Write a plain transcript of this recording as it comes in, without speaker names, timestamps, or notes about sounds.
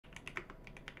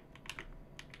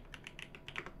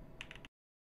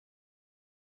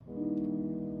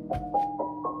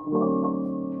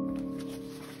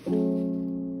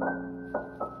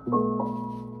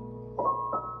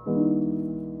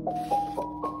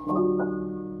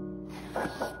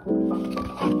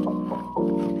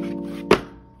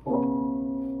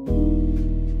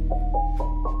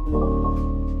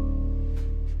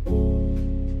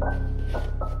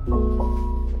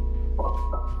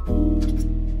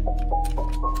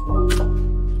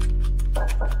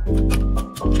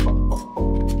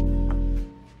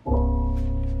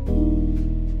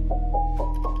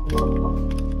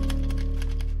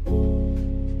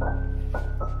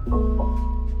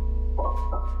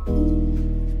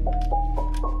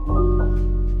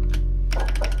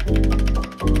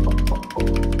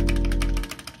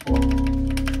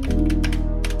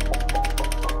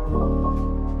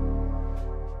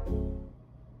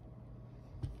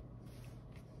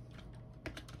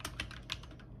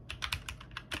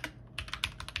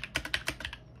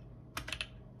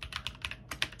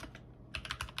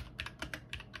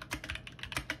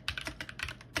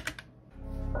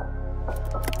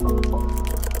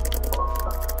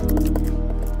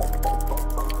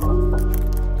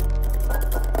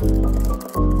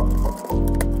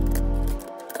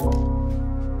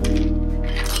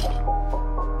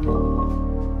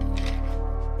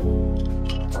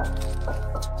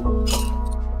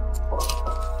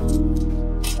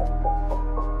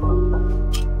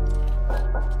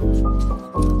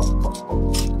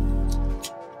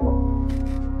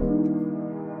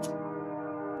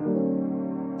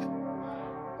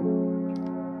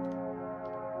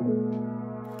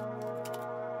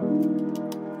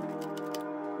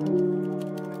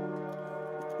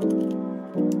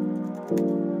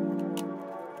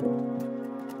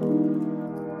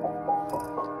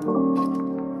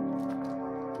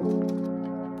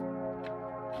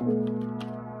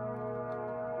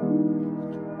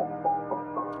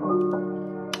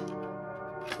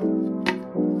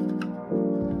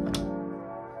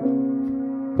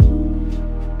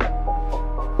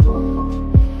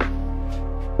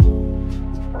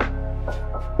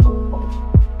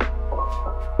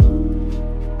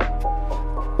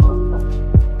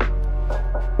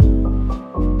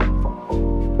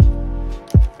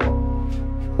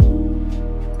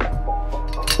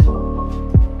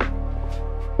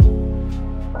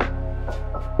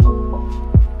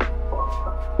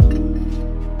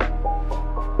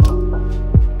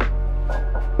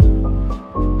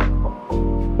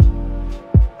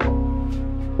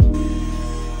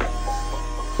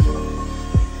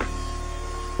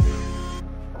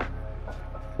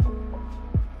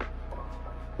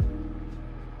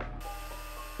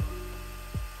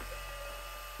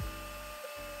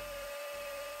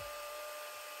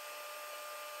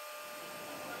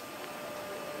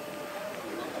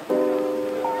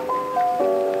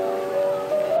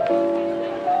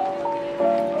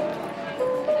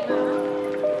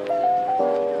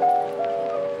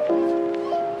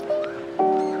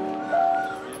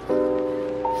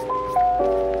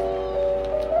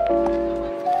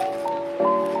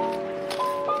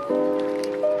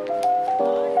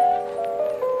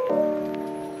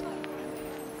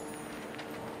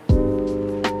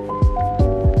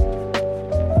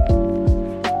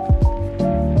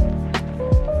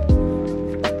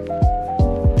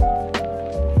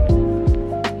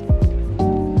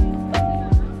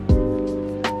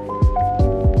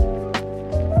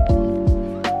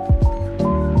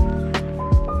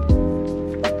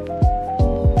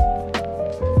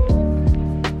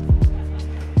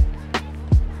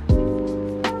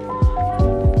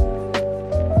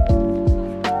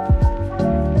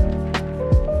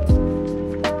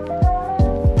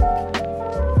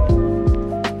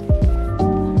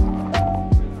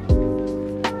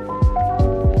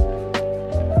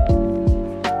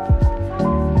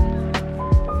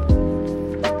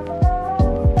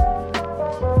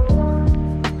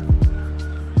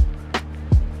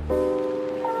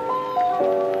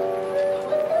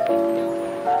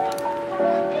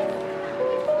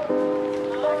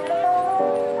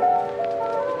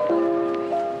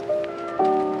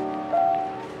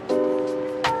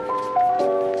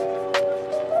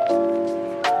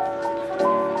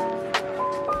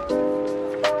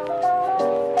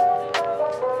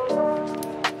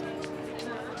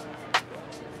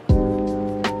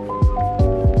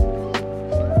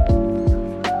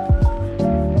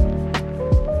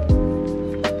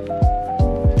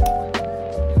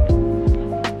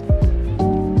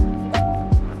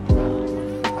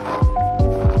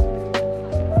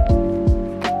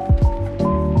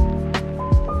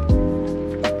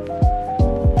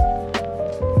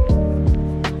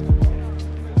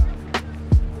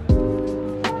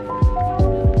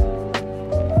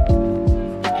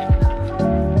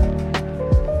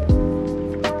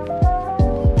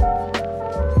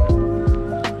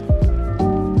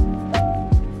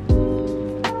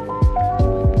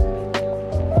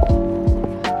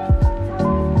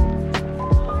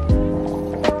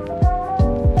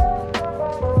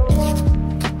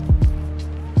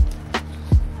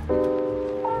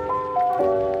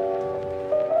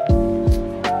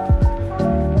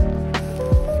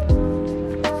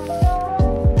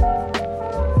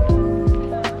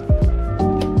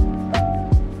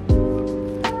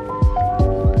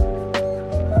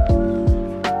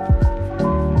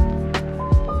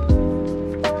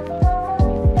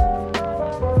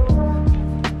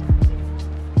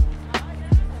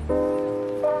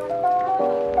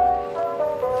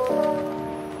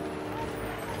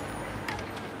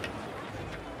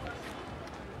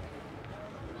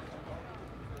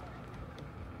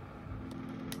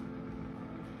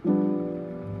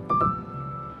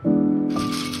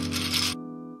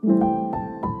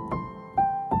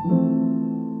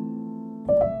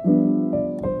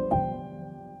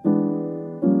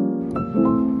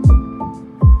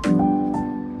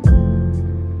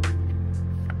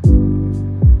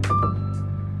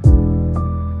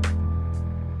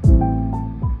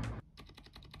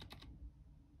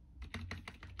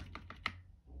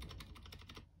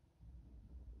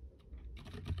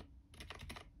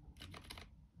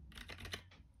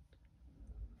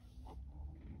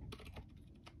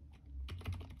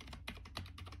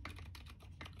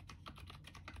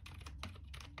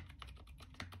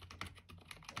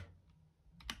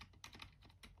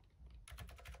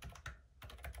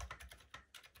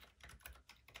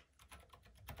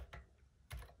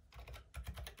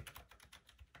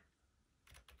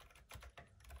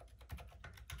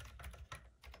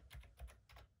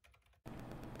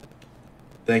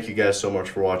Thank you guys so much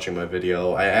for watching my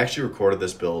video. I actually recorded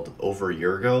this build over a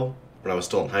year ago when I was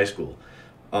still in high school.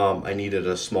 I needed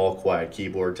a small, quiet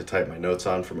keyboard to type my notes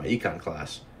on for my econ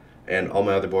class, and all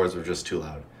my other boards were just too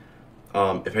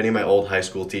loud. If any of my old high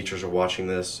school teachers are watching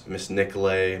this, Miss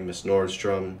Nicolay, Miss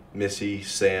Nordstrom, Missy,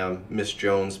 Sam, Miss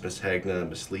Jones, Miss Hagna,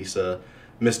 Miss Lisa,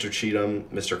 Mr. Cheatham,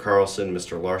 Mr. Carlson,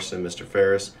 Mr. Larson, Mr.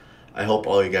 Ferris, I hope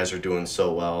all you guys are doing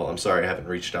so well. I'm sorry I haven't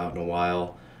reached out in a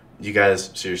while. You guys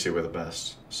seriously were the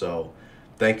best. So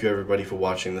thank you everybody for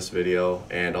watching this video,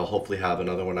 and I'll hopefully have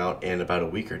another one out in about a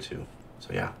week or two.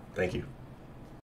 So yeah, thank you.